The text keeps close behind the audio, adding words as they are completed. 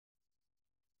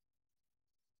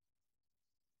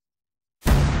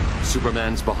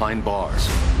Superman's behind bars.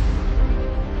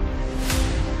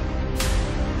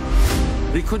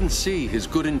 He couldn't see his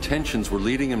good intentions were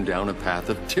leading him down a path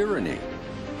of tyranny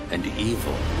and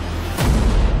evil.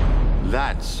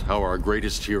 That's how our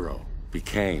greatest hero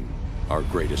became our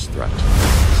greatest threat.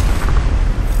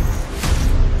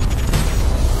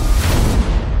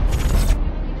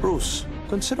 Bruce,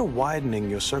 consider widening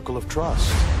your circle of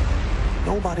trust.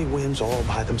 Nobody wins all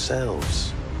by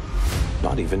themselves.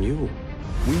 Not even you.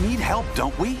 We need help,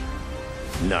 don't we?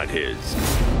 Not his.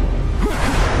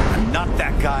 I'm not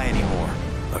that guy anymore.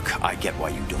 Look, I get why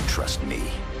you don't trust me.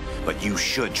 But you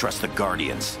should trust the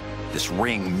Guardians. This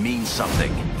ring means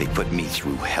something. They put me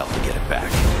through hell to get it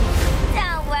back.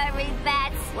 Don't worry,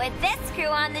 Bats. With this crew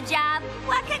on the job,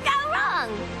 what could go wrong?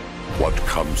 What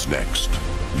comes next,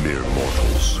 mere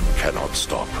mortals cannot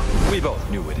stop. We both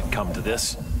knew it had come to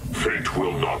this. Fate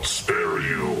will not spare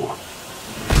you.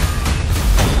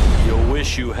 You'll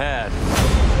wish you had.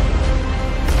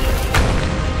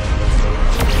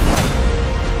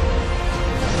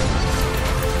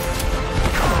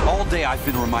 All day I've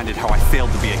been reminded how I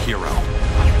failed to be a hero.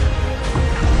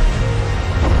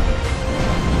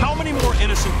 How many more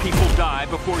innocent people die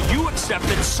before you accept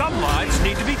that some lives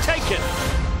need to be taken?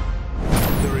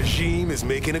 The regime is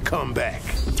making a comeback.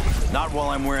 Not while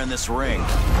I'm wearing this ring.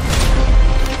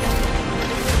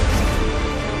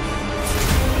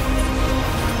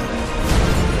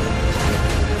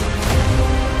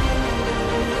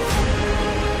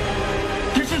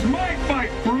 This is my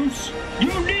fight, Bruce.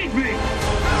 You need me.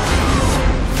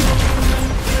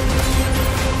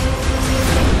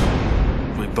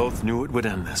 We both knew it would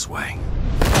end this way.